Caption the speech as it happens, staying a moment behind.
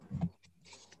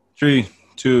Three,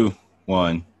 two,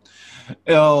 one.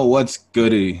 Yo, what's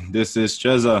goody? This is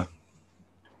Cheza,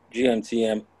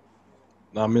 GMTM.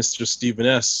 Now, Mr. Stephen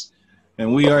S.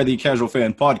 and we are the Casual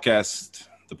Fan Podcast,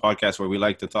 the podcast where we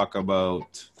like to talk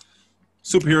about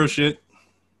superhero shit.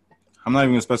 I'm not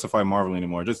even gonna specify Marvel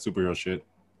anymore, just superhero shit.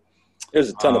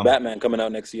 There's a ton of Batman coming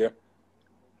out next year.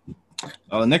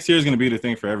 Next year is gonna be the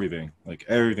thing for everything. Like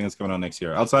everything that's coming out next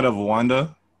year, outside of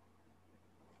Wanda,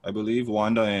 I believe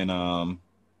Wanda and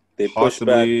They pushed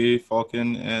back. possibly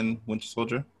Falcon and Winter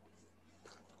Soldier.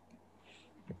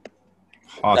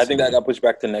 I think that got pushed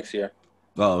back to next year.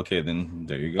 Oh, okay, then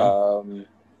there you go.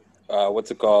 What's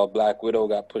it called? Black Widow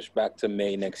got pushed back to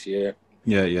May next year.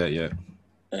 Yeah.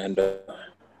 And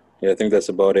I think that's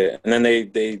about it. And then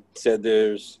they said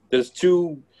there's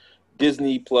two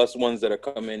Disney Plus ones that are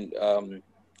coming.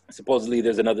 Supposedly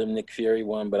there's another Nick Fury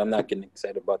one, but I'm not getting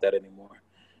excited about that anymore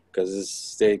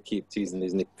because they keep teasing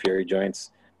these Nick Fury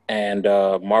joints. And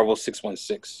Marvel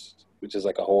 616, which is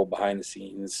like a whole behind the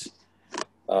scenes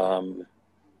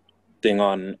thing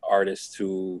on artists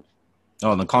who.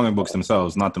 Oh, the comic books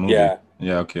themselves, not the movie.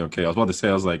 Yeah. Okay. I was about to say,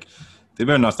 I was like, they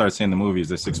better not start saying the movie is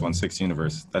the 616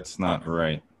 universe. That's not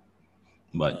right.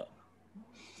 But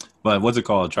what's it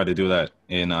called? Try to do that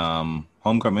in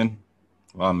Homecoming.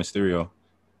 Mysterio.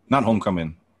 Not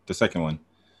Homecoming, the second one.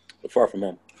 Far From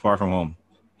Home. Far From Home.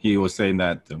 He was saying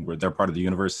that they're part of the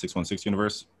universe, 616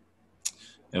 universe.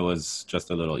 It was just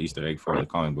a little Easter egg for the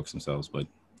comic books themselves. But,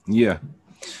 yeah.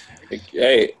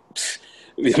 Hey,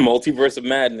 the multiverse of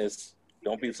madness.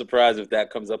 Don't be surprised if that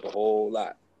comes up a whole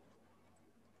lot.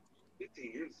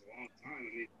 15 years is a long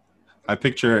time. I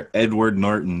picture Edward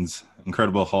Norton's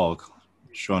Incredible Hulk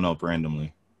showing up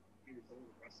randomly.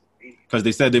 Because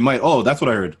they said they might. Oh, that's what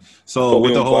I heard. So Tobey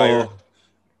with the Maguire. whole,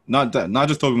 not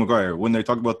just Tobey Maguire. When they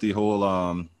talk about the whole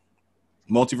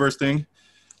multiverse thing,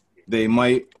 they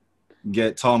might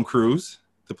get Tom Cruise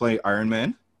to play Iron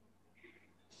Man.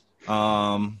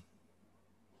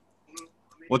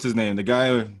 What's his name? The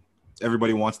guy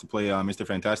everybody wants to play Mr.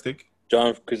 Fantastic.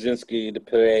 John Krasinski to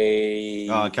play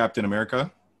Captain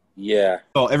America. Yeah.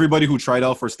 So everybody who tried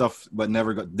out for stuff but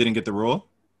didn't get the role,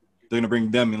 they're gonna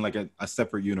bring them in like a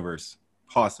separate universe,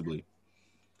 possibly.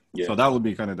 Yeah. So that would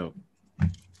be kind of dope.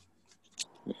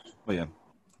 But yeah,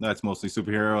 that's mostly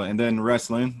superhero, and then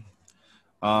wrestling.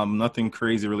 Nothing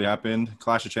crazy really happened.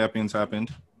 Clash of Champions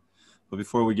happened, but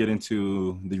before we get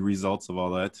into the results of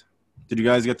all that, did you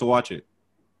guys get to watch it?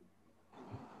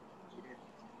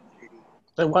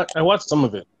 I watched some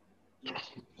of it.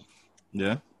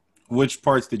 Yeah. Which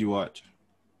parts did you watch?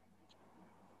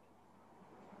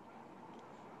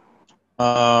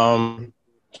 Saw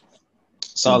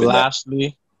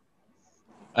Lashley.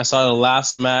 I saw the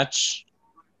last match.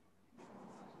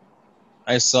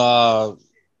 I saw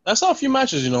a few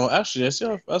matches, Actually,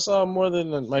 I saw more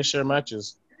than my share of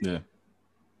matches. Yeah.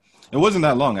 It wasn't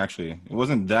that long, actually. It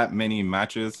wasn't that many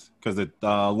matches because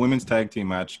the women's tag team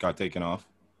match got taken off.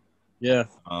 Yeah.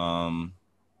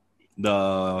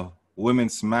 The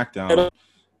women's SmackDown,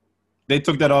 they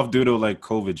took that off due to like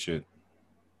COVID shit.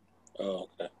 Oh,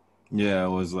 okay. Yeah, it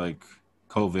was like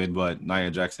COVID, but Nia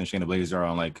Jax and Shayna Baszler are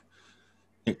on like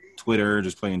Twitter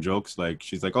just playing jokes. Like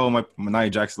she's like, "Oh, my Nia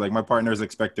Jax is like my partner's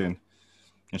expecting,"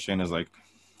 and Shayna's like,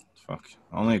 "Fuck,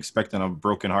 only expecting a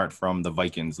broken heart from the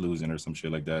Vikings losing or some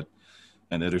shit like that."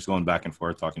 And they're just going back and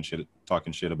forth talking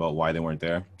shit about why they weren't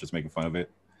there, just making fun of it.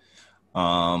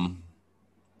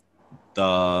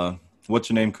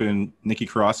 Nikki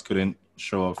Cross couldn't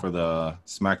show up for the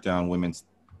SmackDown Women's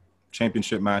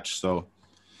Championship match, so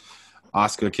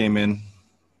Asuka came in,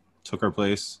 took her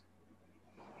place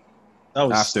That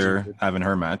was after stupid. having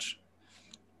her match.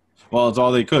 Well, it's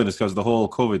all they could. It's because the whole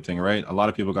COVID thing, right? A lot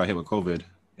of people got hit with COVID.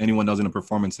 Anyone that was in a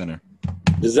performance center.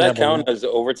 Does that Yeah, count as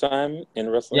overtime in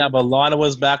wrestling? Yeah, but Lana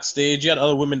was backstage. You had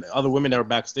other women that were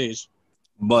backstage.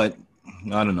 But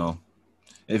I don't know.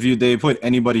 If they put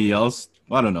anybody else,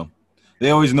 I don't know. They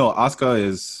always know Asuka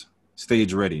is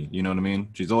stage ready. You know what I mean?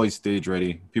 She's always stage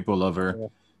ready. People love her. Yeah.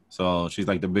 So she's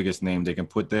like the biggest name they can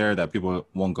put there that people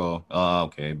won't go,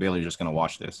 okay, Bayley's just going to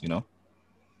watch this,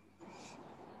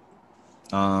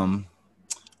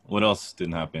 What else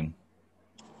didn't happen?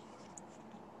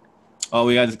 Oh,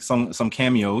 we had some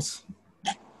cameos.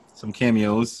 Some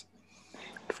cameos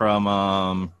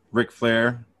from Ric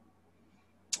Flair,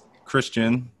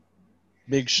 Christian,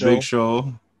 Big Show. Big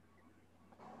Show,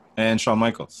 and Shawn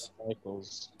Michaels.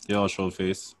 Michaels. They all showed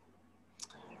face.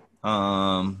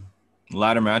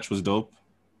 Ladder match was dope.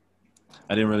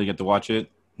 I didn't really get to watch it,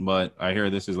 but I hear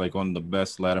this is like one of the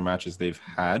best ladder matches they've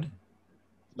had.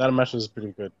 That match was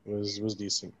pretty good. It was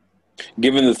decent.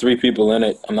 Given the three people in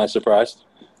it, I'm not surprised.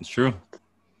 It's true.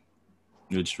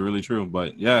 It's really true.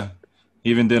 But yeah, he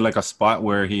even did like a spot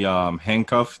where he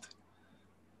handcuffed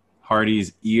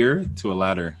Hardy's ear to a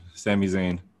ladder. Sami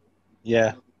Zayn.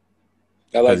 Yeah.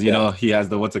 I like Because you that. know he has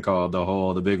the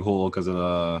big hole because of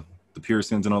the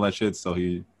piercings and all that shit. So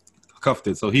he cuffed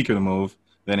it so he couldn't move.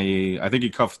 Then I think he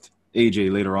cuffed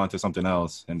AJ later on to something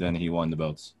else, and then he won the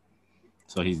belts.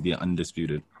 So he's the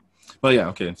undisputed. But yeah,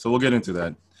 okay. So we'll get into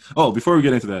that. Oh, before we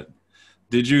get into that,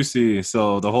 did you see?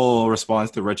 So the whole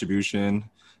response to Retribution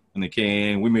when they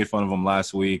came, we made fun of them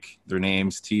last week. Their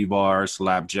names: T-Bar,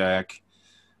 Slapjack,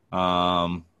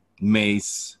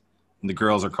 Mace. And the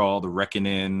girls are called the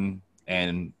Reckoning,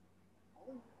 and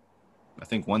I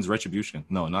think one's Retribution.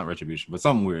 No, not Retribution, but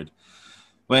something weird.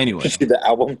 But anyway, Did you see the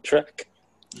album track?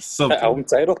 The something album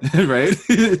title? right?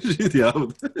 Yeah.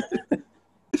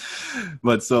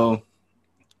 But so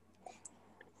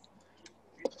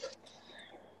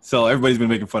everybody's been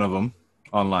making fun of them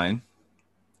online,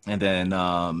 and then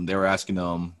they were asking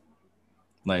them,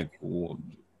 like,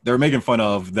 they were making fun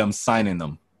of them signing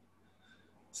them.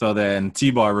 So then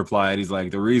T-Bar replied, he's like,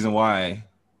 the reason why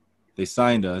they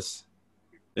signed us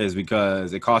is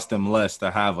because it cost them less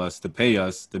to have us, to pay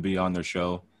us to be on their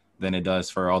show than it does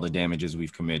for all the damages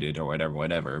we've committed or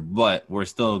whatever. But we're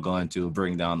still going to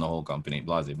bring down the whole company,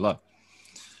 blah, blah, blah.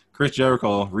 Chris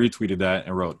Jericho retweeted that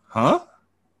and wrote, huh?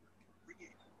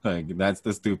 Like, that's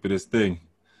the stupidest thing.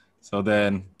 So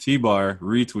then T-Bar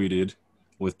retweeted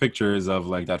with pictures of,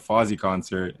 like, that Fozzy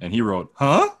concert, and he wrote,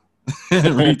 huh?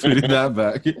 And retweeted that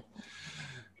back.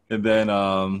 And then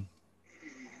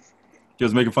he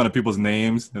was making fun of people's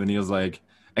names, and then he was like,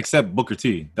 except Booker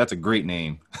T. That's a great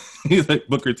name. He's like,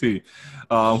 Booker T.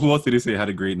 Who else did he say had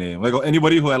a great name? Like,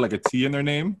 anybody who had like a T in their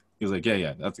name, he was like,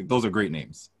 yeah, those are great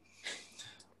names.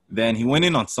 Then he went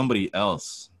in on somebody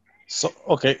else. So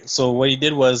what he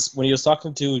did was when he was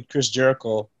talking to Chris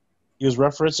Jericho, he was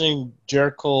referencing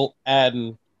Jericho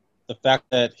and the fact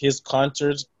that his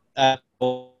concerts at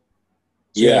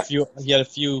he had a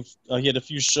few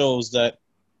shows that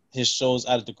his shows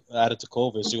added to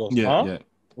COVID. So he goes, huh?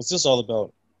 What's this all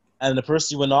about? And the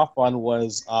person he went off on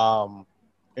was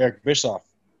Eric Bischoff.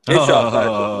 Bischoff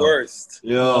got the worst.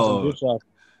 Yo.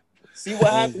 See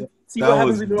what happens? See what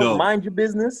happens when you don't mind your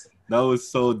business? That was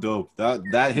so dope.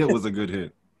 That hit was a good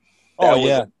hit.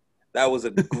 That was a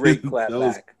great clap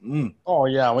back. Oh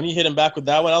yeah, when he hit him back with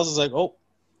that one, I was just like, oh,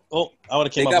 I would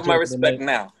have came. They got my respect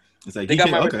now. It's like they got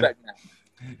my respect now.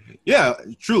 Yeah,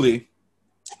 truly,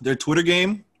 their Twitter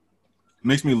game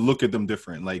makes me look at them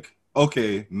different. Like,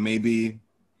 okay, maybe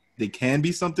they can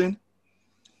be something.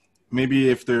 Maybe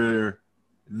if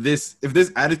this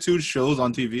attitude shows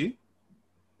on TV,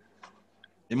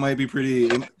 it might be pretty.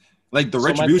 Like the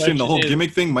Retribution, the whole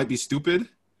gimmick thing might be stupid,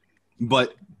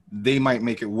 but they might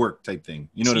make it work type thing.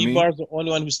 You know what I mean? T-Bar's the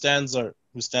only one who stands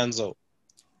out.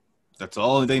 That's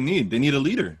all they need. They need a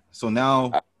leader. So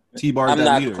now T-Bar's I'm that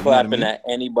not leader. clapping you know at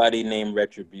anybody named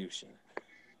Retribution.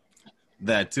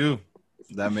 That too.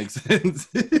 That makes sense.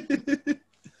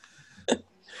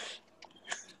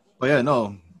 But yeah,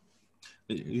 no.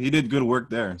 He did good work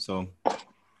there. So,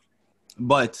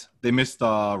 but they missed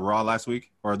Raw last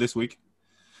week or this week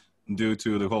due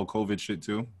to the whole COVID shit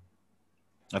too.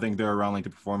 I think they're around like the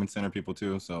Performance Center people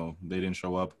too, so they didn't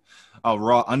show up.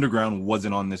 Raw Underground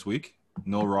wasn't on this week.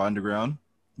 No Raw Underground,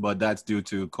 but that's due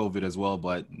to COVID as well.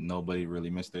 But nobody really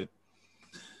missed it.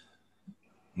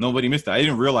 Nobody missed it. I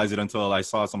didn't realize it until I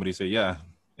saw somebody say, "Yeah,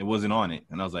 it wasn't on it,"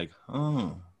 and I was like,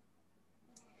 "Oh."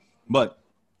 But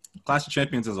Clash of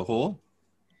Champions as a whole,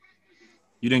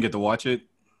 you didn't get to watch it.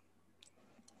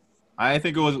 I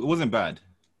think it wasn't bad.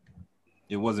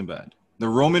 It wasn't bad. The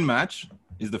Roman match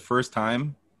is the first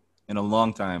time in a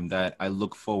long time that I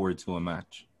look forward to a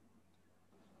match.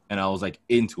 And I was like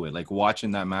into it. Like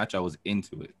watching that match, I was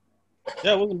into it.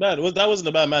 Yeah, it wasn't bad. That wasn't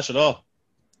a bad match at all.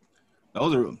 That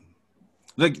was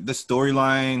like the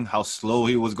storyline, how slow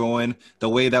he was going, the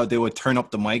way that they would turn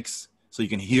up the mics so you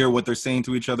can hear what they're saying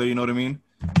to each other, you know what I mean?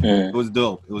 It was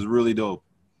dope. It was really dope.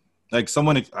 Like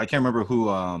someone, I can't remember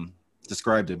who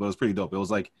described it, but it was pretty dope. It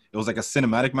was like a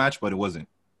cinematic match, but it wasn't.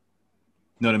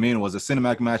 You know what I mean? It was a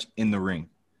cinematic match in the ring.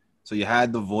 So you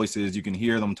had the voices, you can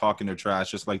hear them talking their trash,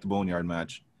 just like the Boneyard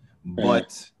match.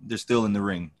 But they're still in the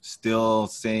ring. Still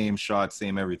same shot,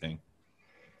 same everything.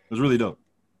 It was really dope.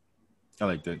 I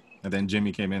liked it. And then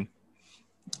Jimmy came in.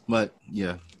 But,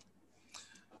 yeah.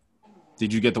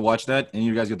 Did you get to watch that? Any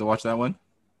of you guys get to watch that one?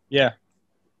 Yeah.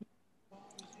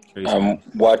 Crazy. I'm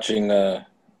watching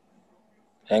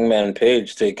Hangman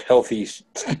Page take healthy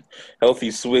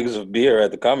swigs of beer at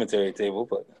the commentary table,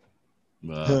 but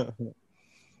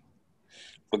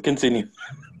continue.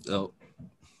 So,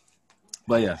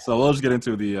 but yeah, so we'll just get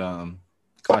into the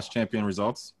Clash champion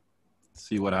results.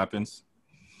 See what happens.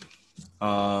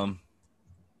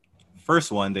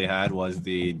 First one they had was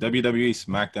the WWE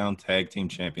SmackDown Tag Team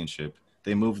Championship.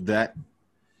 They moved that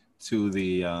to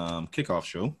the kickoff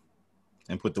show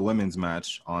and put the women's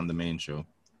match on the main show.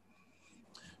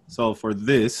 So for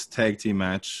this tag team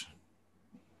match,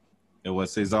 it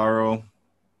was Cesaro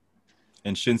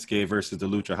and Shinsuke versus the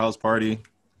Lucha House Party.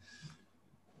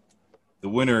 The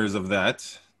winners of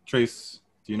that, Trace,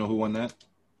 do you know who won that?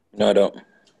 No, I don't.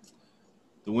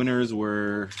 The winners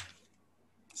were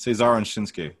Cesaro and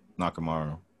Shinsuke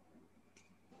Nakamura.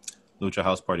 Lucha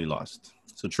House Party lost.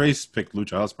 So Trace picked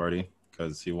Lucha House Party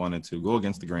because he wanted to go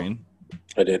against the grain.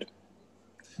 I did.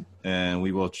 And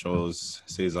we both chose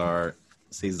Cesaro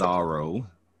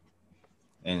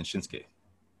and Shinsuke.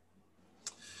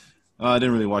 I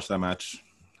didn't really watch that match.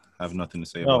 I have nothing to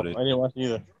say about it. I didn't watch it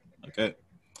either. Okay.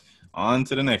 On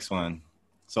to the next one.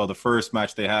 So the first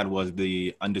match they had was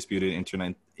the Undisputed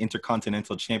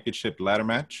Intercontinental Championship ladder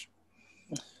match.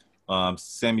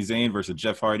 Sami Zayn versus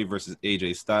Jeff Hardy versus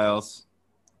AJ Styles.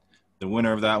 The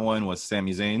winner of that one was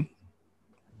Sami Zayn.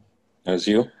 That was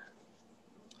you?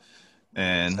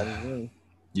 And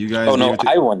you guys... Oh, no,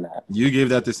 I won that. You gave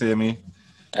that to Sami.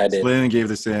 I did. Splin gave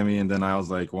to Sami, and then I was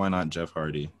like, why not Jeff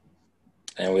Hardy?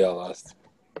 And we all lost.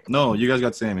 No, you guys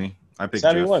got Sami. I picked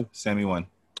Sami Jeff. won. Sami won.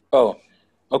 Oh,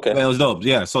 okay. It was dope.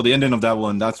 Yeah. So the ending of that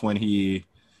one, that's when he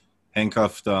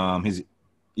handcuffed his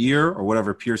ear or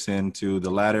whatever piercing to the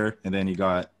ladder, and then he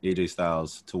got AJ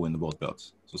Styles to win the both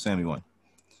belts. So Sami won.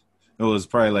 It was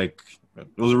probably it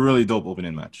was a really dope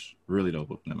opening match. Really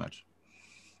dope opening match.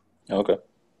 Okay.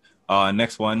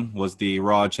 Next one was the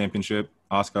Raw Championship,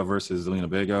 Asuka versus Zelina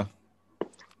Vega.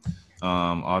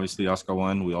 Obviously Asuka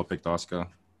won. We all picked Asuka.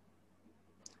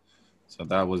 So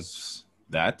that was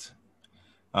that.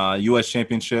 U.S.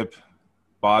 Championship,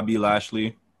 Bobby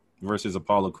Lashley versus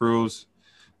Apollo Crews.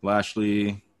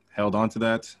 Lashley held on to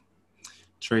that.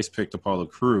 Trace picked Apollo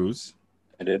Crews.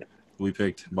 I did. We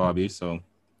picked Bobby. So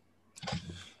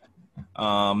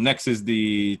next is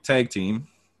the tag team,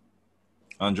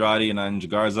 Andrade and Angel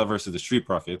Garza versus the Street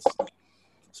Profits.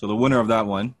 So the winner of that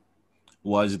one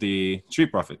was the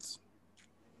Street Profits.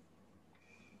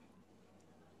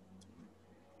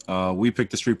 We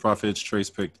picked the Street Profits. Trace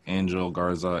picked Angel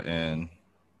Garza and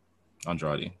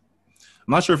Andrade.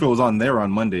 I'm not sure if it was on there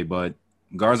on Monday, but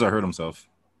Garza hurt himself.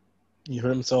 He hurt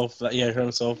himself. Yeah, he hurt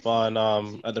himself on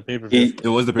at the pay-per-view. It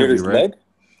was the Hurt his pay-per-view, right? leg?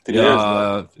 Did he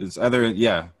hurt his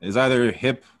leg? It's either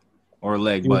hip or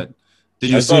leg. He was- But did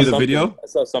you see the video? I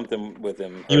saw something with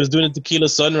him. He was doing a tequila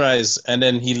sunrise, and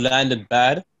then he landed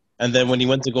bad. And then when he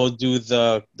went to go do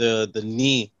the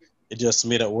knee, it just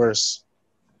made it worse.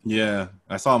 Yeah,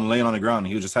 I saw him laying on the ground.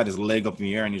 He just had his leg up in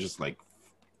the air, and he just like,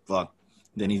 fuck.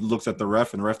 Then he looks at the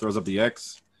ref, and the ref throws up the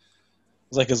X.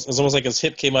 It's like it's almost like his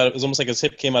hip came out. It's almost like his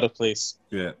hip came out of place.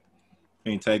 Yeah,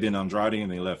 and he tagged in Andrade,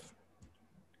 and they left.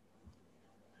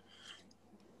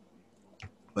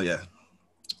 But yeah,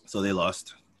 so they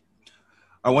lost.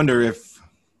 I wonder if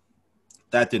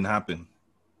that didn't happen,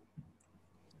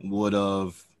 would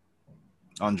have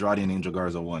Andrade and Angel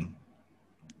Garza won?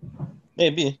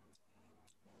 Maybe.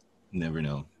 Never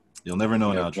know. You'll never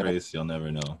know now, Never know. Trace. You'll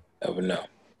never know. Never know.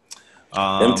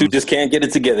 Them two just can't get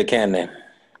it together, can they?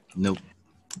 Nope,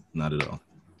 not at all.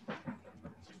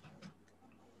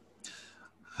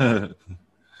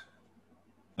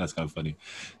 That's kind of funny.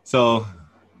 So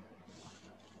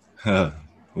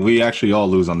we actually all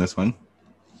lose on this one.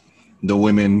 The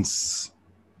women's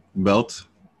belt.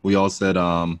 We all said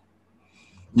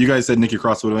you guys said Nikki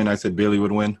Cross would win. I said Bayley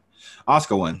would win.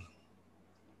 Asuka won.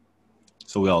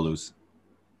 So we all lose.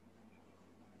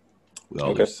 We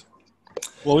all lose.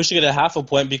 Well, we should get a half a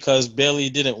point because Bailey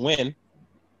didn't win.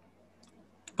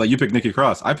 But you picked Nikki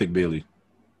Cross. I picked Bayley.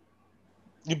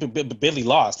 But Bailey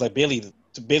lost. Like Bailey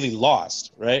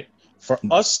lost, right? For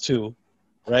us two,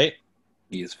 right?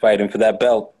 He's fighting for that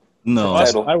belt. No. Us,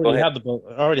 Title. I Go already ahead. have the belt.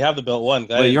 I already have the belt one.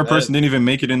 But your person didn't even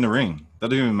make it in the ring. That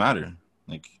doesn't even matter.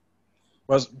 Like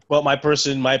But my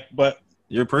person,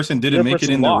 your person didn't Your make it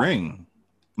person in lost. the ring.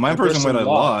 My Your person person might have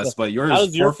lost. lost, but yours How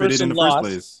does your forfeited in the person first lost?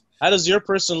 place. how does your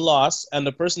person lost and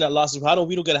the person that lost? How do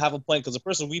we don't get a half a point? Because the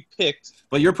person we picked,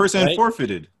 But your person Right.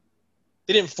 forfeited.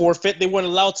 they didn't forfeit. They weren't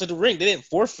allowed to the ring. They didn't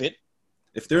forfeit.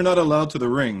 If they're not allowed to the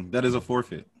ring, that is a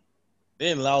forfeit. They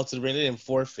didn't allow to the ring. They didn't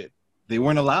forfeit. They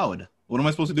weren't allowed. What am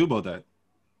I supposed to do about that?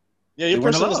 Yeah, your They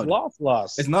weren't person was allowed.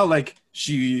 lost. It's not like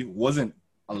she wasn't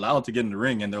allowed to get in the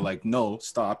ring and they're like, no,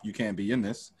 stop, you can't be in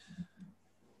this.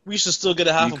 We should still get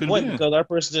a half You a could point win. because our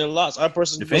person didn't lost. Our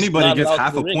person. If was anybody not gets allowed to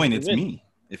half the a ring point, to it's win. me.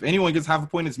 If anyone gets half a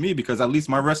point, it's me because at least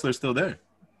my wrestler's still there.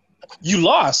 You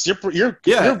lost. You're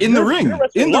in the ring.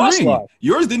 In the ring. Lost.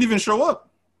 Yours didn't even show up.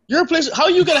 Your place. How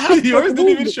are you gonna have yours didn't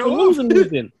even show up.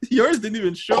 Losing? Yours didn't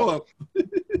even show up.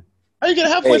 How you gonna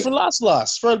have point for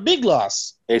loss for a big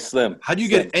loss? Hey, Slim. How do you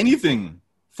get anything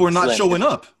for not showing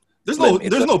up? There's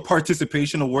no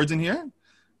participation awards in here.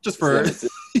 Just for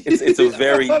it's a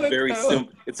very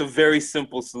simple. It's a very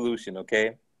simple solution.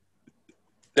 Okay.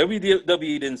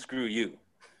 WWE didn't screw you.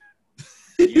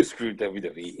 You screwed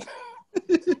WWE.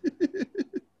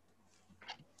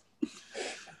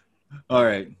 All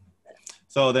right.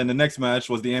 So then the next match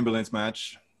was the ambulance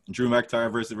match. Drew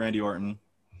McIntyre versus Randy Orton.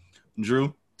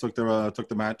 Drew took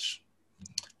the match.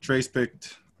 Trace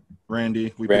picked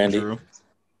Randy. We picked Drew.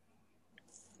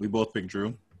 We both picked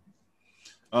Drew.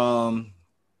 That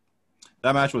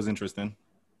match was interesting.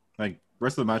 Like,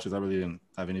 rest of the matches, I really didn't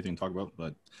have anything to talk about,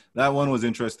 but that one was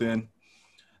interesting.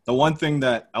 The one thing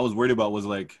that I was worried about was,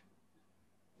 like,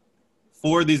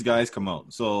 4 of these guys come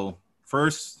out. So,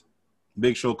 first,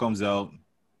 Big Show comes out,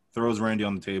 throws Randy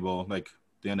on the table, like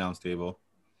the announce table.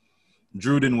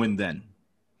 Drew didn't win then.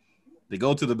 They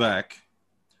go to the back.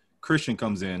 Christian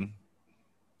comes in,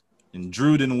 and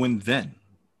Drew didn't win then.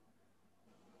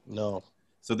 No.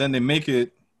 So then they make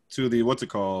it to the,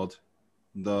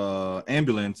 the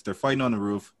ambulance. They're fighting on the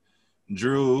roof.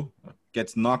 Drew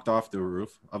gets knocked off the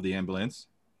roof of the ambulance.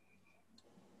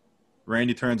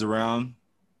 Randy turns around,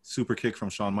 super kick from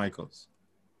Shawn Michaels,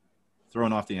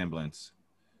 thrown off the ambulance.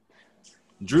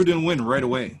 Drew didn't win right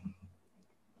away.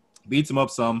 Beats him up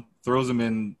some, throws him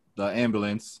in the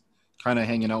ambulance, kind of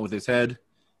hanging out with his head,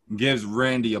 gives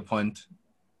Randy a punt.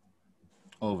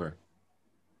 Over.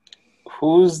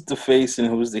 Who's the face and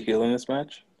who's the heel in this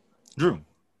match? Drew.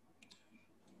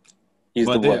 He's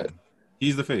the what?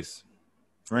 He's the face.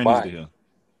 Randy's the heel.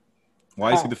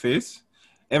 Why is he the face?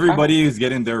 Everybody is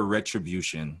getting their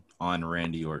retribution on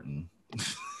Randy Orton.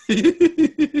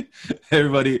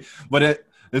 Everybody. But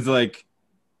it's like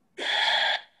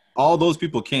all those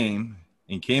people came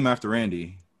after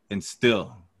Randy, and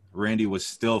still Randy was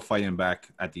still fighting back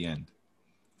at the end.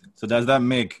 So does that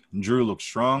make Drew look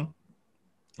strong?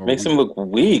 Makes him look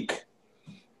weak.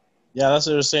 Yeah, that's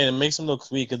what they're saying. It makes him look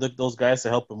weak. It took those guys to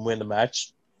help him win the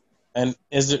match. And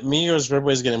is it me or is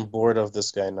everybody's getting bored of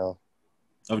this guy now?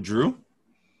 Of Drew?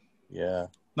 Yeah.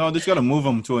 No, they just got to move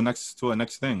him to a next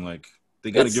thing. Like,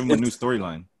 they got to give him a new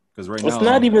storyline. Because right now, it's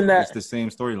not even that. It's the same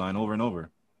storyline over and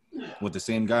over with the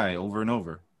same guy over and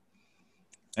over.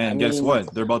 And guess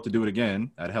what? They're about to do it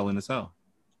again at Hell in a Cell.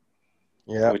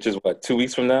 Yeah. Which is what, 2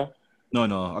 weeks from now? No,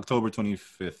 October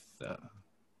 25th.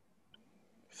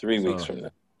 3 weeks from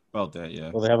now. About that,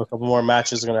 yeah. Well, they have a couple more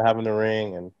matches they're going to have in the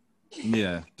ring. And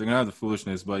yeah, they're going to have the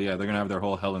foolishness, but yeah, they're going to have their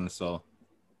whole Hell in a Cell.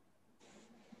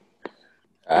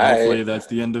 Hopefully that's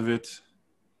the end of it.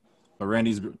 But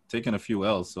Randy's taking a few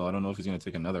L's, so I don't know if he's going to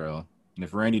take another L. And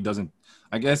if Randy doesn't,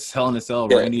 I guess Hell in a Cell,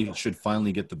 Randy should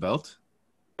finally get the belt.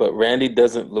 But Randy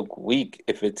doesn't look weak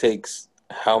if it takes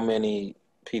how many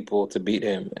people to beat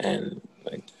him. And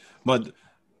like, but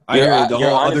I hear the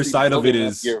whole other side of it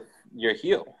is your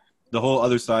heel. The whole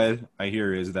other side I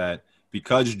hear is that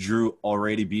because Drew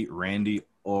already beat Randy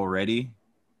already,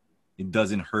 it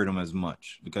doesn't hurt him as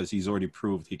much because he's already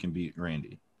proved he can beat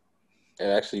Randy. It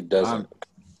actually doesn't.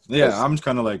 I'm just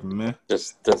kind of like, meh.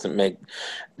 Just doesn't make.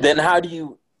 Then how do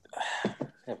you?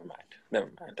 Never mind.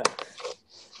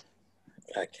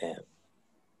 I can't.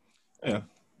 Yeah.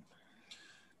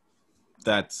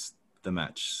 That's the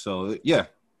match. So yeah,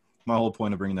 my whole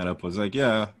point of bringing that up was like,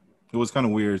 yeah, it was kind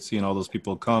of weird seeing all those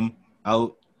people come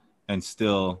out and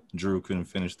still Drew couldn't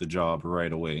finish the job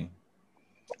right away.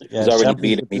 He's already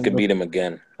beat him. He could beat him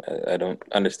again. I don't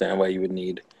understand why you would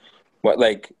need. What,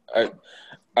 like,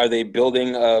 are they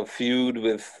building a feud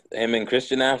with him and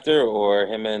Christian after, or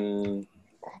him and?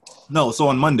 No. So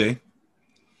on Monday,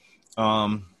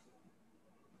 they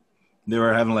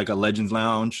were having like a Legends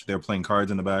Lounge. They were playing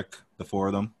cards in the back, the 4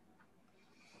 of them.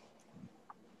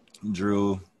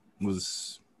 Drew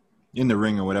was in the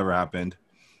ring or whatever happened,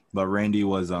 but Randy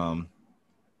was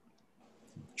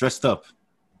dressed up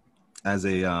as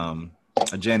a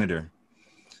janitor,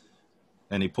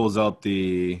 and he pulls out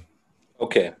the.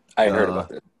 Okay, I heard about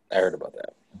that.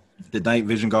 The night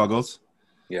vision goggles.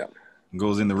 Yeah.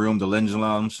 Goes in the room, the Legends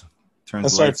Lounge,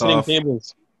 turns the lights off,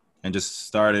 tables. And just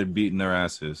started beating their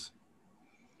asses.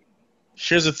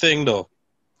 Here's the thing, though.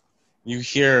 You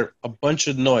hear a bunch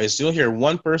of noise. You'll hear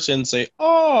one person say,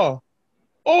 "Oh."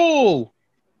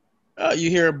 You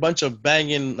hear a bunch of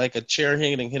banging, like a chair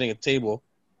hitting a table.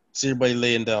 See everybody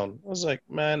laying down. I was like,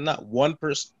 man, not one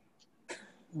person.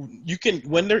 You can,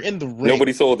 when they're in the ring.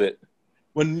 Nobody sold it.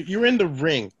 When you're in the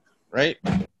ring, right?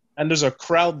 and there's a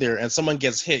crowd there, and someone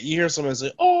gets hit, you hear someone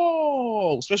say,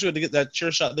 "Oh!" Especially when they get that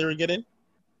chair shot they were getting.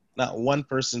 Not one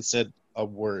person said a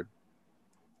word.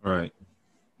 Right.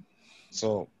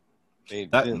 So they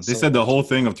They said the whole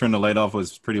thing of turn the light off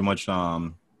was pretty much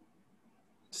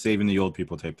saving the old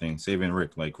people type thing, saving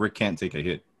Rick. Like Rick can't take a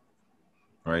hit,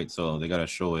 right? So they gotta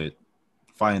show it,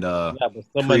 find a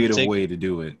creative way to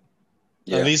do it.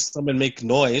 Yeah. At least someone make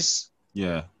noise.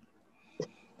 Yeah.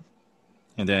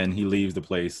 And then he leaves the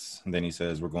place, and then he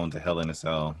says, "We're going to Hell in a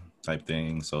Cell" type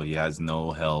thing. So he has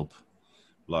no help.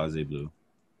 Blase Blue.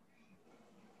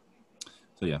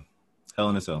 So yeah, Hell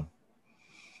in a Cell.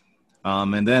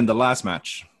 And then the last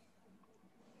match,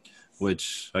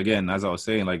 which again, as I was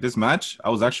saying, like this match, I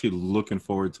was actually looking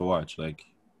forward to watch. Like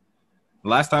the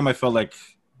last time I felt like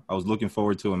I was looking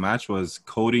forward to a match was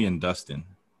Cody and Dustin.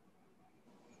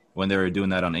 When they were doing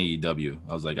that on AEW,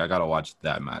 I was like, I gotta watch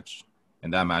that match.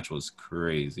 And that match was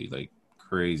crazy, like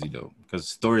crazy though. Because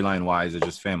storyline wise, it's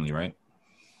just family, right?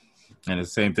 And the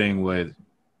same thing with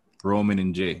Roman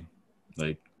and Jay,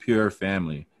 like pure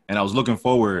family. And I was looking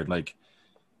forward, like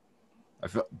I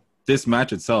felt this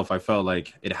match itself, I felt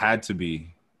like it had to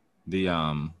be the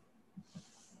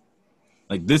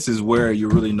like this is where you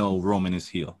really know Roman is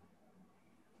heel.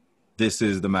 This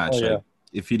is the match. Oh, yeah. Like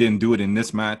if he didn't do it in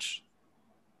this match,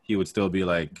 he would still be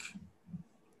like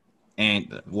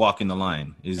and walking the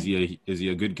line. Is he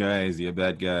a good guy? Is he a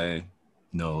bad guy?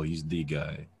 No, he's the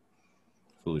guy.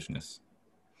 Foolishness.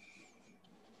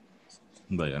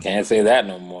 But yeah. Can't say that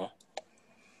no more.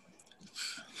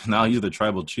 Now he's the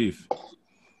tribal chief.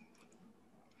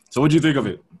 So what'd you think of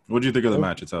it? What'd you think of the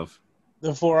match itself?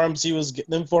 The forearms he was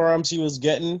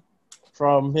getting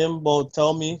from him, both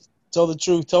tell the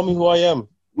truth, tell me who I am.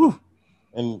 Woo.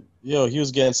 And he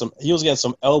was getting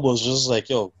some elbows, just like,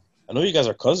 yo, I know you guys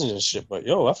are cousins and shit, but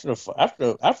yo, after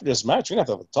this match, we're gonna have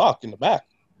to have a talk in the back.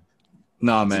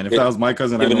 Nah, man. If that was my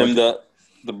cousin, giving him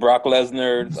the Brock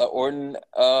Lesnar Orton.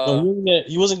 No,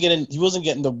 he wasn't getting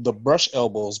the brush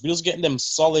elbows, but he was getting them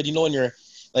solid. You know, when you're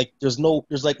like, there's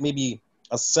like maybe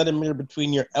a centimeter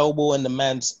between your elbow and the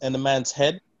man's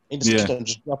head, and just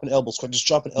dropping elbows quick,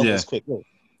 quick.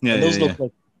 Yeah, and those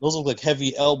look like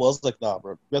heavy elbows. Like, nah,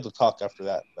 bro, we have to talk after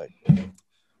that. Like, and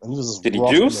he was just did he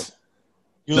juice?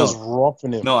 He was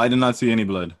roughing him. No, I did not see any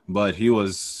blood, but he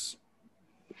was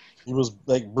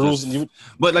like bruising.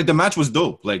 But like the match was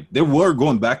dope. Like they were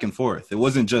going back and forth. It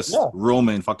wasn't just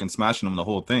Roman fucking smashing him the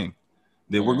whole thing.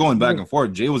 They were going back and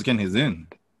forth. Jay was getting his in,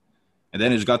 and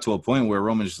then it just got to a point where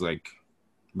Roman's just like,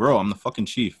 "Bro, I'm the fucking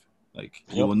chief. Like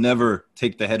you will never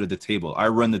take the head of the table. I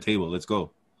run the table. Let's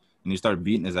go." And he started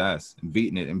beating his ass and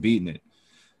beating it.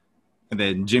 And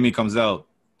then Jimmy comes out.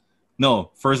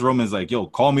 No, first Roman's like, "Yo,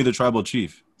 call me the tribal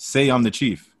chief. Say I'm the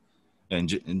chief." And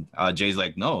Jay's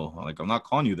like, "No, like I'm not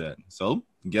calling you that." So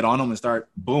get on him and start,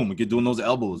 boom, get doing those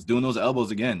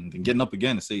elbows again, and getting up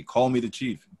again and say, "Call me the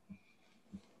chief."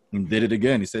 And did it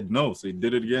again. He said no, so he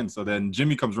did it again. So then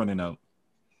Jimmy comes running out,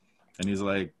 and he's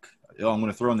like, "Yo, I'm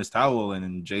gonna throw in this towel." And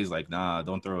then Jay's like, "Nah,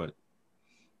 don't throw it."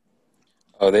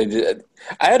 Oh, they did.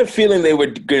 I had a feeling they were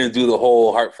gonna do the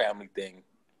whole Hart family thing.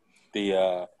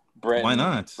 The Brett. Why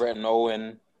not? Brett and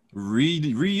Owen.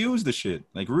 Reuse the shit.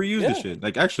 Like reuse the shit.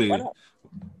 Like actually,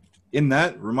 in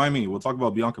that, remind me. We'll talk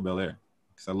about Bianca Belair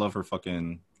because I love her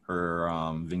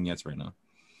vignettes right now.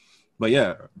 But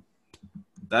yeah,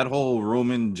 that whole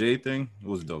Roman Jay thing, it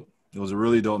was dope. It was a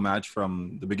really dope match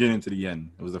from the beginning to the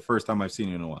end. It was the first time I've seen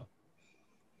it in a while.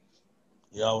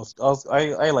 Yeah,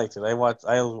 I liked it. I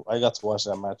got to watch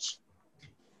that match.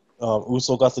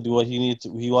 Uso got to do what he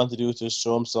wanted to do to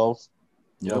show himself.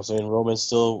 You know what I'm saying? Roman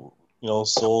still,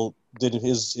 Soul did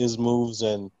his moves,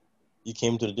 and he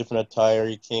came to a different attire.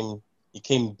 He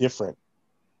came different,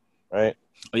 right?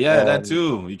 Oh, yeah, that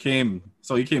too. He came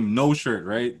no shirt,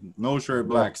 right? No shirt,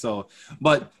 black. So,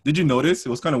 but did you notice? It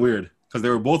was kind of weird because they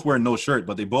were both wearing no shirt,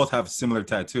 but they both have similar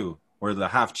tattoo, where the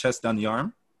half chest down the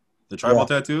arm, the tribal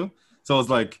tattoo. So it's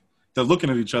like they're looking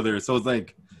at each other. So it's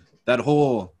like that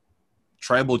whole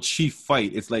tribal chief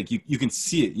fight. It's like you can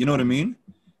see it. You know what I mean?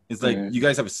 It's like you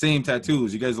guys have the same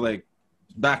tattoos. You guys are like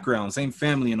background, same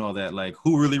family, and all that. Like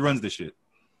who really runs this shit?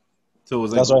 So it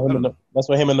was that's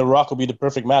why him and The Rock will be the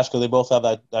perfect match because they both have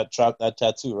that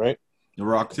tattoo, right? The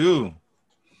Rock too.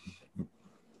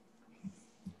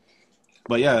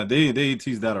 But yeah, they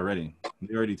teased that already.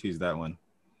 They already teased that one.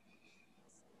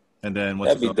 And then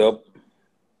that'd be dope.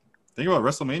 Think about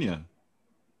WrestleMania.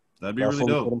 That'd be really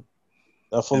dope.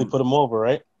 That fully put him over,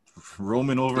 right?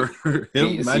 Roman over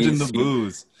him. Imagine the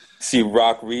booze. See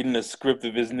Rock reading the script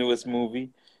of his newest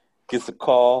movie. Gets a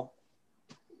call.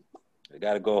 They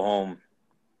got to go home.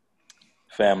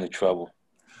 Family trouble.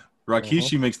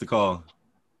 Rikishi makes the call.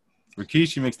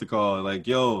 Rikishi makes the call. Like,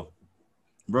 yo,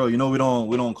 bro, you know we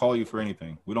don't call you for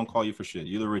anything. We don't call you for shit.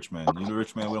 You're the rich man. You're the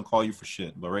rich man. We don't call you for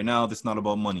shit. But right now, this is not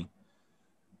about money.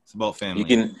 It's about family.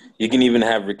 You can even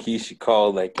have Rikishi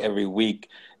call like every week,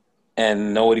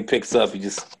 and nobody picks up. He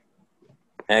just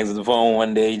hangs up the phone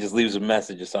one day. He just leaves a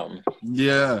message or something.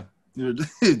 Yeah,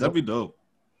 that'd be dope.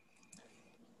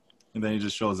 And then he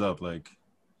just shows up like,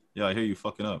 yeah, I hear you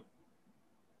fucking up.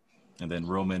 And then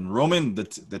Roman,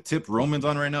 the tip Roman's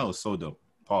on right now is so dope.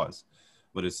 Pause,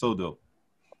 but it's so dope.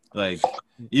 Like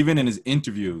even in his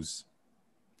interviews,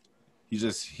 he's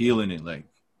just healing it. Like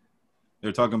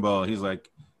they're talking about, he's like,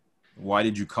 why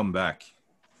did you come back?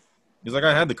 He's like,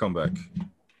 I had to come back.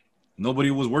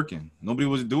 Nobody was working. Nobody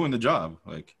was doing the job.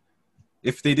 Like,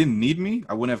 if they didn't need me,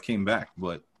 I wouldn't have came back.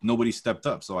 But nobody stepped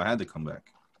up, so I had to come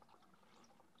back.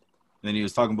 And then he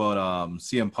was talking about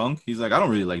CM Punk. He's like, I don't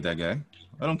really like that guy.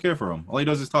 I don't care for him. All he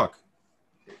does is talk.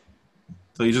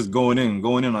 So he's just going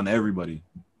in on everybody.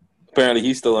 Apparently,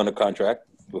 he's still under contract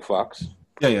with Fox.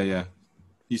 Yeah.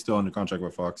 He's still under contract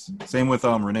with Fox. Same with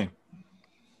Renee.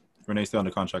 Renee's still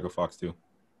under contract with Fox too.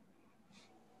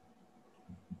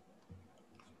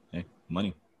 Hey,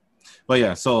 money. But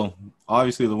yeah, so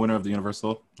obviously the winner of the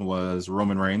Universal was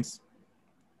Roman Reigns.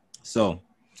 So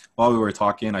while we were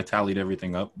talking, I tallied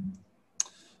everything up.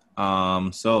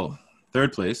 So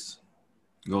third place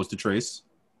goes to Trace.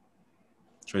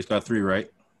 Trace got 3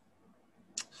 right.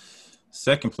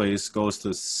 Second place goes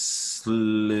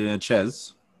to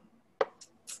Ches.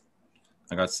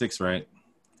 I got 6 right.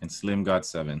 And Slim got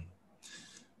 7.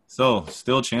 So,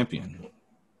 still champion.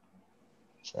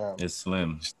 It's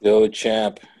Slim. Still a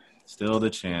champ. Still the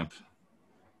champ.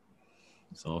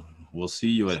 So, we'll see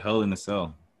you at Hell in a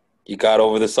Cell. You got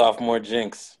over the sophomore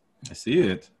jinx. I see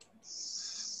it.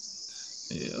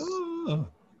 Yeah.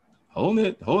 Holding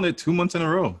it 2 months in a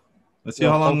row. Let's see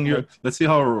how long you're. Let's see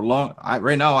how long.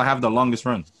 Right now, I have the longest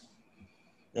run.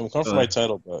 I'm coming for my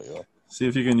title belt, yo. See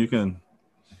if you can.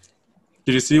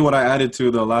 Did you see what I added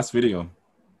to the last video?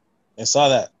 I saw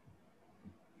that.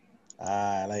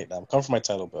 I like that. I'm coming for my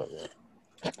title belt,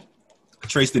 yeah.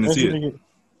 Trace didn't see it.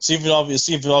 See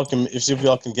if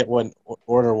y'all can get one.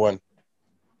 Order one.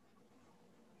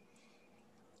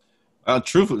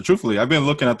 Truthfully, I've been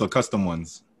looking at the custom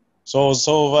ones. So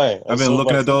have I. I've been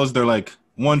looking at those. They're like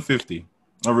 $150,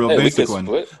 a real basic one.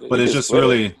 But it's just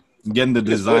really getting the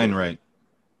design right.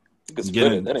 You can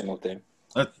split it. That ain't no thing.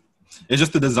 It's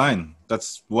just the design.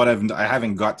 That's what I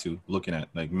haven't got to looking at,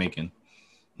 like making.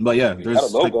 But yeah, there's got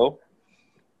a logo. Like,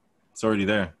 it's already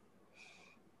there.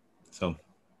 So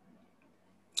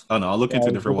I don't know. I'll look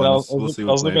into different ones. We'll see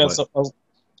what's there. I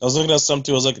was looking at some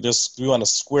too. I was like, do we want a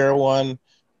square one?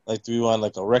 Like, do we want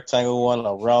like a rectangle one,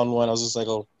 a round one? I was just like,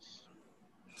 oh.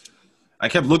 I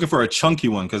kept looking for a chunky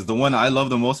one because the one I love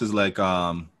the most is like,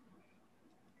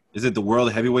 is it the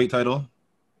World Heavyweight title?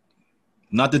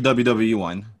 Not the WWE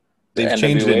one. They've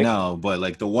changed it now, but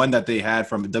like the one that they had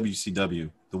from WCW,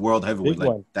 the World Heavyweight,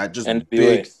 like that just NWA.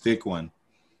 Big, thick one.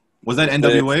 Was that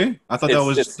NWA? I thought that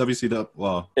was WCW.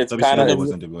 Well, it's WCW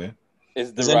was NWA.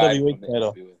 It's the NWA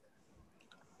title.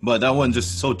 But that one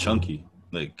just so chunky.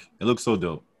 Like it looks so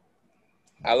dope.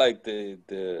 I like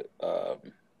the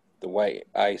white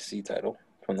IC title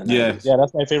from the 90s. Yeah,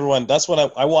 that's my favorite one. That's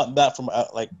what I want that from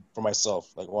for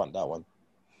myself. Like I want that one.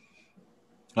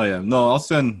 Oh yeah, no, I'll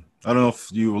send. I don't know if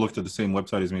you looked at the same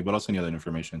website as me, but I'll send you that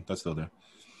information. That's still there.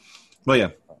 But yeah,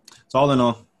 so all in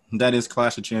all, that is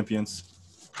Clash of Champions.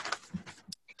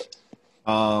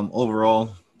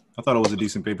 Overall, I thought it was a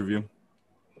decent pay-per-view.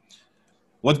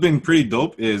 What's been pretty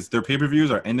dope is their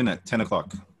pay-per-views are ending at 10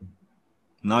 o'clock,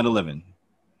 not 11.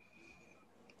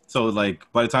 So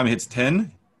like by the time it hits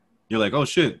 10, you're like, oh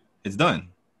shit, it's done.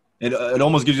 It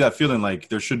almost gives you that feeling like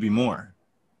there should be more,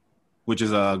 which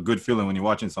is a good feeling when you're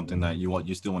watching something that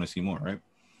you still want to see more, right?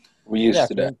 We're used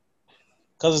to that.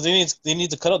 Because they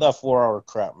need to cut out that 4-hour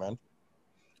crap, man.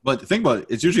 But think about it.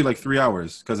 It's usually like 3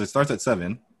 hours because it starts at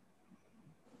 7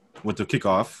 with the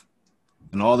kickoff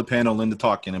and all the panel and the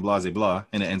talking and blah, blah, blah,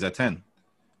 and it ends at 10.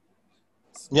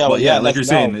 Yeah, but yeah, like you're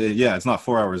saying, it's not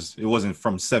 4 hours. It wasn't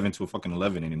from 7 to fucking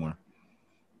 11 anymore.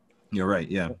 You're right,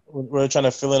 yeah. We're trying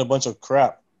to fill in a bunch of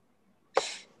crap.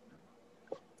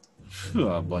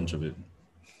 A bunch of it.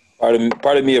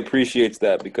 Part of me appreciates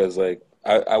that because like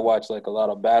I watch like a lot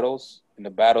of battles, and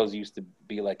the battles used to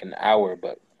be like an hour,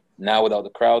 but now without the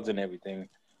crowds and everything,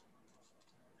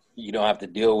 you don't have to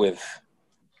deal with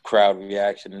crowd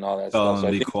reaction and all that stuff.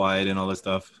 So be quiet and all that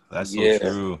stuff. That's so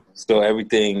true. So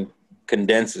everything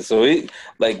condenses. So it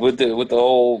like with the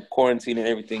whole quarantine and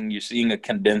everything, you're seeing a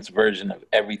condensed version of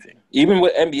everything. Even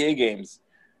with NBA games,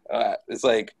 it's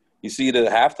like You see the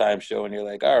halftime show, and you're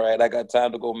like, all right, I got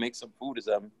time to go make some food or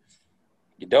something.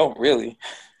 You don't really.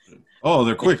 Oh,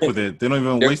 they're quick with it. They don't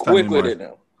even They're waste time quick anymore. with it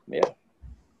now. Yeah.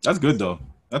 That's good though.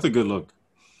 That's a good look.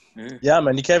 Yeah,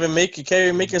 man. You can't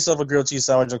even make yourself a grilled cheese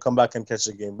sandwich and come back and catch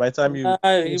the game. By the time you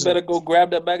better go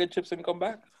grab that bag of chips and come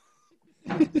back.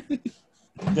 You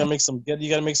gotta make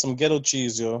some ghetto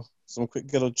cheese, yo. Some quick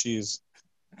ghetto cheese.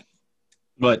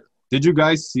 But did you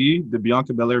guys see the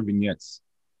Bianca Belair vignettes?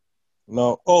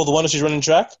 No. Oh, the one that she's running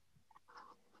track?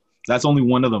 That's only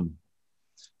one of them.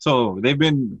 So they've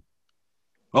been.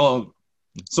 Oh,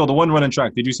 so the one running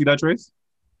track. Did you see that, Trace?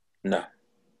 No.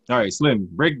 All right, Slim.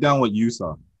 Break down what you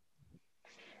saw.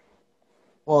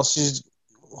 Well, she's.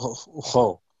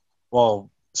 Well,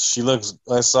 she looks.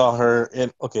 I saw her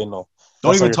in. Okay, no.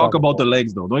 Don't That's even what you're talk talking about the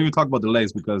legs, though. Don't even talk about the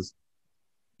legs because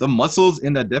the muscles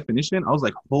in that definition, I was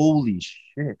like, holy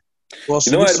shit. Well,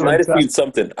 You know what? I might have seen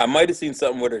something. I might have seen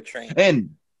something with her train.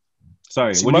 And,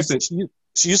 sorry, what did you say?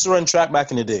 She used to run track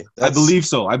back in the day. I believe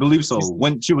so.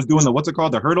 When she was doing the, what's it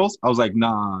called, the hurdles, I was like,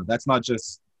 nah, that's not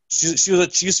just. She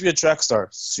used to be a track star.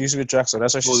 That's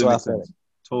why she's so athletic.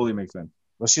 Totally makes sense.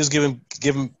 But she was giving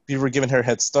people were giving her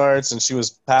head starts, and she was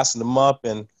passing them up,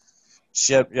 and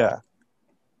she had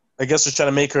I guess they're trying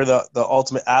to make her the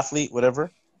ultimate athlete,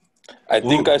 whatever. I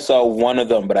think I saw one of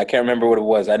them, but I can't remember what it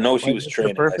was. I know she was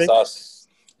training. Perfect? I saw.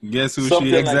 Guess who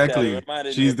she exactly?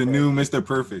 Like She's the new Mr.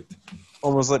 Perfect.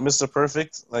 Almost like Mr.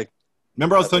 Perfect. Like,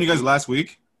 remember I was telling you guys last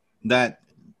week that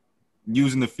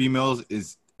using the females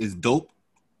is dope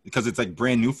because it's like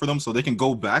brand new for them, so they can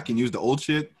go back and use the old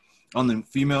shit on the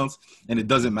females, and it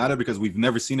doesn't matter because we've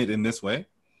never seen it in this way.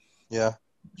 Yeah,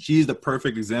 she's the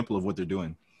perfect example of what they're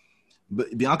doing.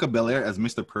 But Bianca Belair as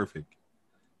Mr. Perfect,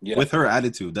 with her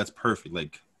attitude, that's perfect.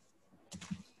 Like,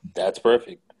 that's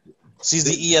perfect. She's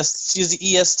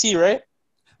the EST, right?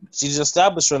 She's the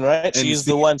established one, right? She's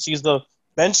the one. She's the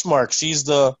benchmark.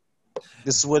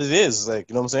 This is what it is. Like,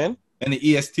 you know what I'm saying? And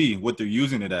the EST, what they're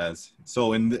using it as.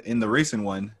 So in the racing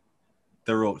one,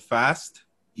 they wrote fast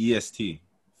EST,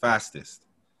 fastest.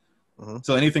 Mm-hmm.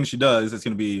 So anything she does, it's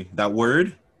gonna be that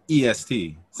word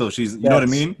EST. So she's, you know what I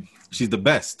mean? She's the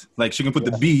best. Like she can put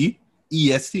the B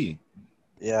EST.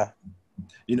 Yeah.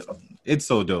 You know, it's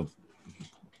so dope.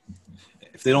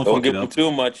 If they don't fuck give it up, them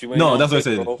too much. No, that's what I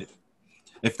said.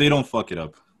 If they don't fuck it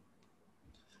up,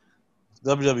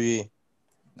 WWE.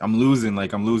 I'm losing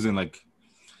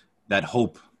that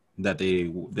hope that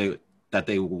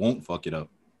they won't fuck it up.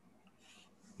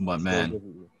 But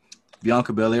man,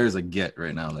 Bianca Belair is a get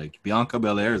right now. Like Bianca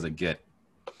Belair is a get.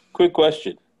 Quick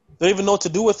question. They don't even know what to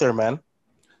do with her, man.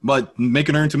 But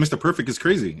making her into Mr. Perfect is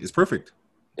crazy. It's perfect.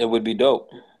 It would be dope.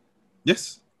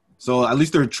 Yes. So at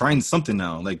least they're trying something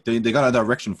now. Like they got a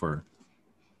direction for her.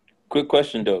 Quick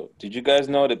question though. Did you guys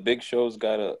know that Big Show's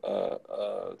got a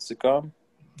sitcom?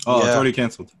 Oh, it's already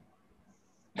canceled.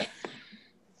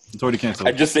 It's already canceled.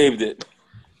 I just saved it.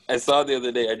 I saw it the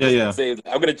other day. I just saved it.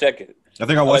 I'm gonna check it. I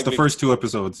think I watched the first 2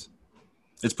 episodes.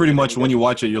 It's pretty much when you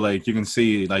watch it, you're like, you can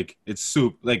see like it's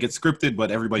scripted, but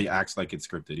everybody acts like it's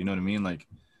scripted. You know what I mean? Like,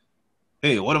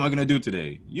 hey, what am I gonna do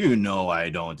today? You know, I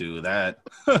don't do that.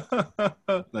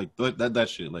 Like that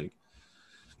shit. Like,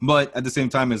 but at the same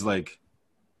time, it's like,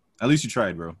 at least you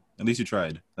tried, bro. At least you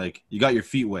tried. Like, you got your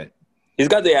feet wet. He's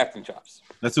got the acting chops.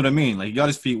 That's what I mean. Like, he got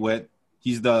his feet wet.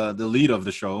 He's the lead of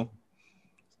the show.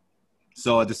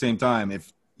 So at the same time,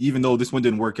 even though this one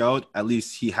didn't work out, at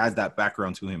least he has that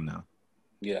background to him now.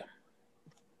 Yeah.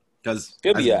 Because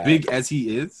as big as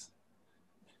he is,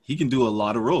 he can do a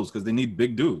lot of roles because they need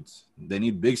big dudes. They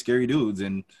need big, scary dudes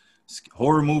in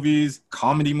horror movies,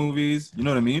 comedy movies. You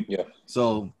know what I mean? Yeah.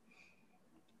 So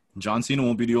John Cena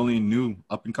won't be the only new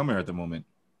up-and-comer at the moment.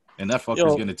 And that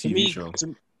fucker's getting a TV show.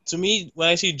 To me, when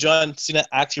I see John Cena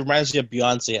act, he reminds me of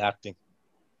Beyonce acting.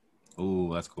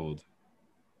 Oh, that's cold.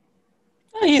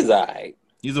 He's all right.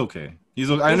 He's okay.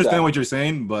 I understand what you're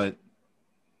saying, but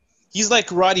he's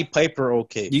like Roddy Piper.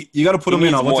 Okay, you got to put him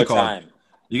in on what's it called. Time.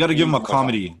 You got to give him a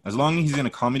comedy. Time. As long as he's in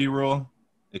a comedy role,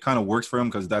 it kind of works for him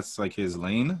because that's like his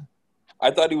lane.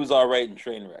 I thought he was all right in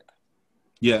Trainwreck.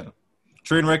 Yeah,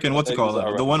 Trainwreck and what's it called?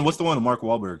 What's the one with Mark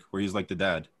Wahlberg where he's like the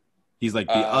dad? He's like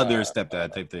the other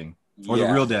stepdad type thing, or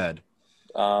the real dad.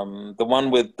 The one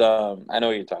with I know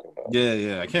what you're talking about.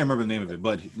 Yeah. I can't remember the name of it,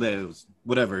 but it was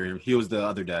whatever. He was the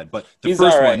other dad, but the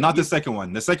first one, not the second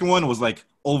one. The second one was like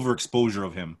overexposure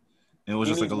of him, and it was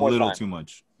just like a little too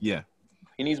much. Yeah,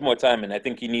 he needs more time, and I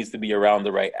think he needs to be around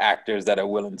the right actors that are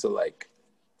willing to like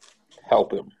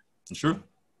help him. Sure.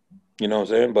 You know what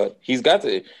I'm saying? But he's got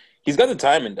the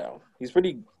timing down. He's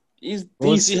pretty.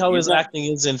 We'll see how his acting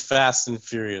is in Fast and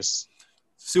Furious.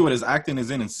 See what his acting is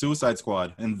in Suicide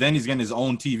Squad, and then he's getting his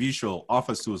own TV show off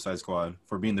of Suicide Squad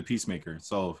for being the Peacemaker.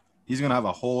 So he's gonna have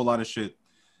a whole lot of shit,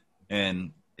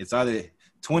 and it's either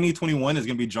 2021 is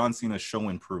gonna be John Cena's show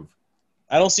and prove.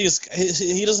 I don't see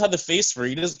he doesn't have the face for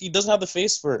it. He doesn't have the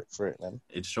face for it, man.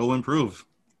 It's show and prove.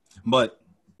 But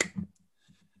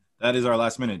that is our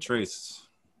last minute. Trace,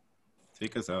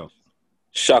 take us out.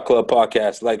 Shot Club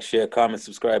Podcast. Like, share, comment,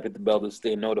 subscribe, hit the bell to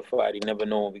stay notified. You never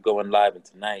know when we're going live, and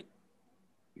tonight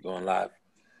we're going live.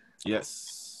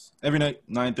 Yes. Every night,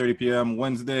 9:30 p.m.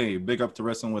 Wednesday. Big up to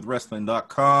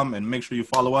WrestlingWithWrestling.com. And make sure you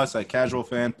follow us at Casual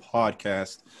Fan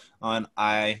Podcast on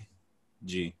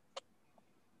IG.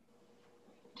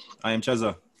 I am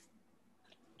Cheza.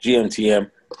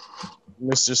 GMTM.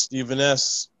 Mr. Steven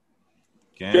S.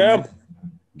 Gang.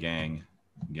 Gang.